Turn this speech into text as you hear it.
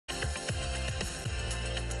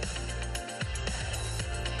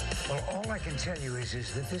Well, all I can tell you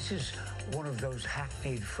is that this is one of those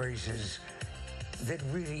hackneyed phrases that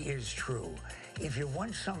really is true. If you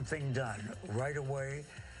want something done right away,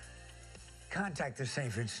 contact the St.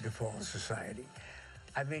 Vincent de Paul Society.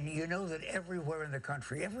 I mean, you know that everywhere in the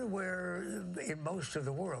country, everywhere in most of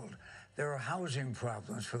the world, there are housing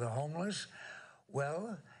problems for the homeless.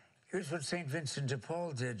 Well, here's what St. Vincent de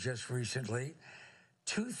Paul did just recently.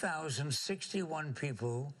 2,061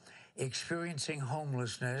 people experiencing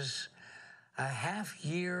homelessness, a half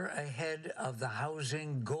year ahead of the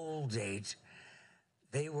housing goal date.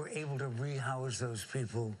 They were able to rehouse those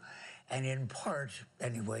people, and in part,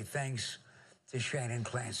 anyway, thanks to Shannon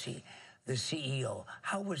Clancy, the CEO.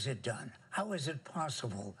 How was it done? How is it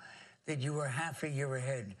possible that you were half a year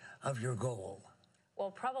ahead of your goal?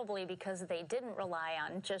 Well, probably because they didn't rely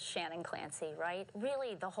on just Shannon Clancy, right?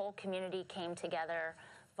 Really, the whole community came together,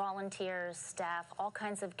 volunteers, staff, all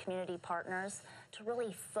kinds of community partners, to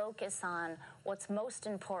really focus on what's most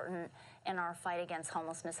important in our fight against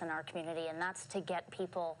homelessness in our community, and that's to get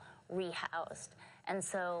people rehoused. And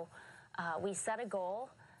so we set a goal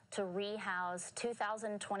to rehouse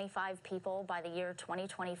 2,025 people by the year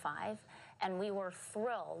 2025, and we were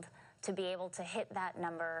thrilled to be able to hit that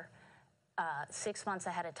number 6 months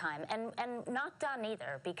ahead of time. And not done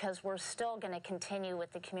either, because we're still going to continue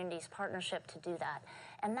with the community's partnership to do that.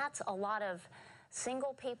 And that's a lot of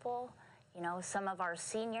single people, you know, some of our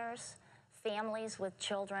seniors, families with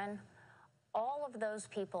children. All of those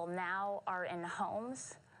people now are in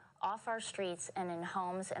homes, off our streets, and in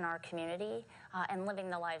homes in our community, and living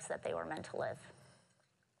the lives that they were meant to live.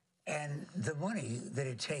 And the money that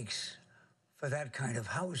it takes for that kind of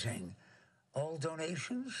housing, all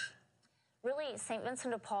donations? Really, St.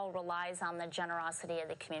 Vincent de Paul relies on the generosity of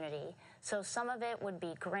the community. So some of it would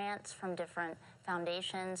be grants from different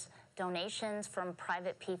foundations, donations from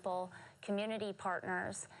private people, community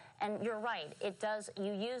partners. And you're right, it does. We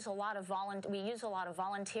use a lot of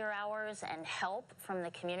volunteer hours and help from the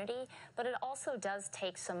community, but it also does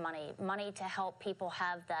take some money to help people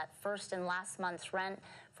have that first and last month's rent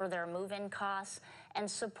for their move-in costs, and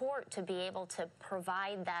support to be able to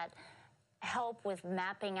provide that help with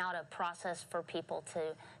mapping out a process for people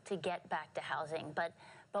to get back to housing. But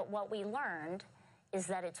what we learned is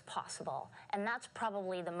that it's possible. And that's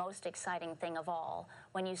probably the most exciting thing of all.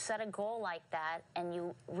 When you set a goal like that and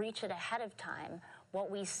you reach it ahead of time, what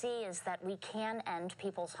we see is that we can end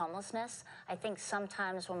people's homelessness. I think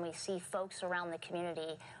sometimes when we see folks around the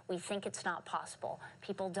community, we think it's not possible.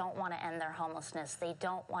 People don't want to end their homelessness. They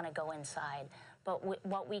don't want to go inside. But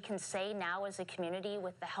what we can say now as a community,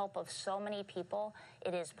 with the help of so many people,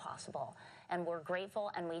 it is possible. And we're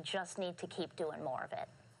grateful, and we just need to keep doing more of it.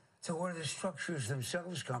 So where do the structures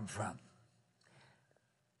themselves come from?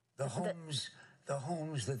 The homes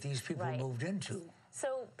that these people moved into.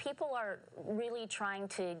 So people are really trying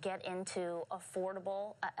to get into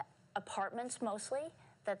affordable apartments mostly,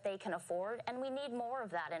 that they can afford, and we need more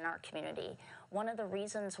of that in our community. One of the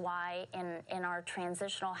reasons why in our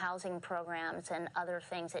transitional housing programs and other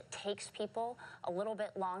things, it takes people a little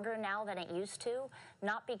bit longer now than it used to,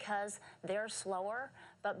 not because they're slower,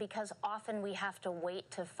 but because often we have to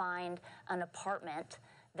wait to find an apartment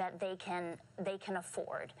that they can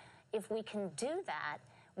afford. If we can do that,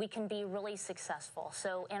 we can be really successful.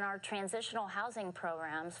 So in our transitional housing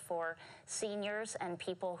programs for seniors and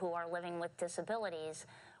people who are living with disabilities,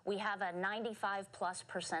 we have a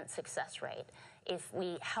 95+% success rate. If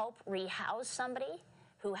we help rehouse somebody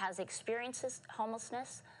who has experienced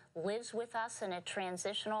homelessness, lives with us in a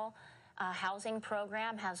transitional housing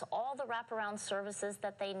program, has all the wraparound services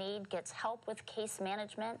that they need, gets help with case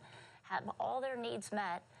management, have all their needs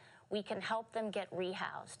met, we can help them get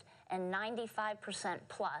rehoused. And 95%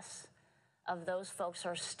 plus of those folks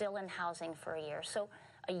are still in housing for a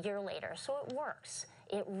year later. So it works.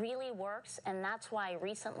 It really works, and that's why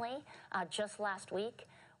recently, just last week,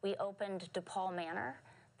 we opened DePaul Manor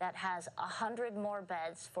that has 100 more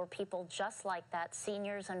beds for people just like that,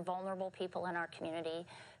 seniors and vulnerable people in our community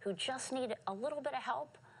who just need a little bit of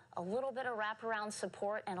help, a little bit of wraparound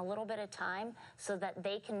support, and a little bit of time so that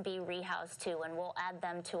they can be rehoused too, and we'll add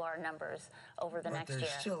them to our numbers over the next year. But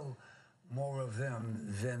there's still more of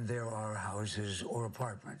them than there are houses or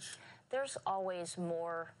apartments. There's always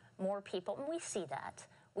more people, and we see that.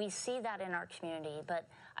 We see that in our community, but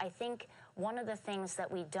I think one of the things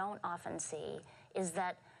that we don't often see is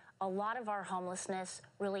that a lot of our homelessness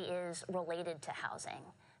really is related to housing,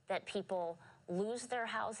 that people lose their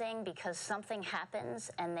housing because something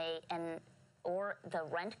happens or the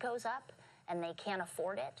rent goes up and they can't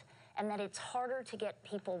afford it, and that it's harder to get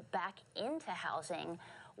people back into housing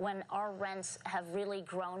when our rents have really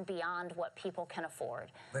grown beyond what people can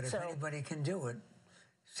afford. But if anybody can do it,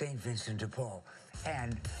 St. Vincent de Paul.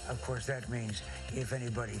 And, of course, that means if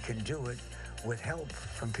anybody can do it with help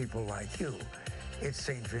from people like you, it's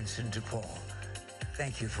St. Vincent de Paul.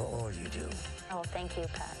 Thank you for all you do. Oh, thank you,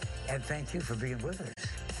 Pat. And thank you for being with us.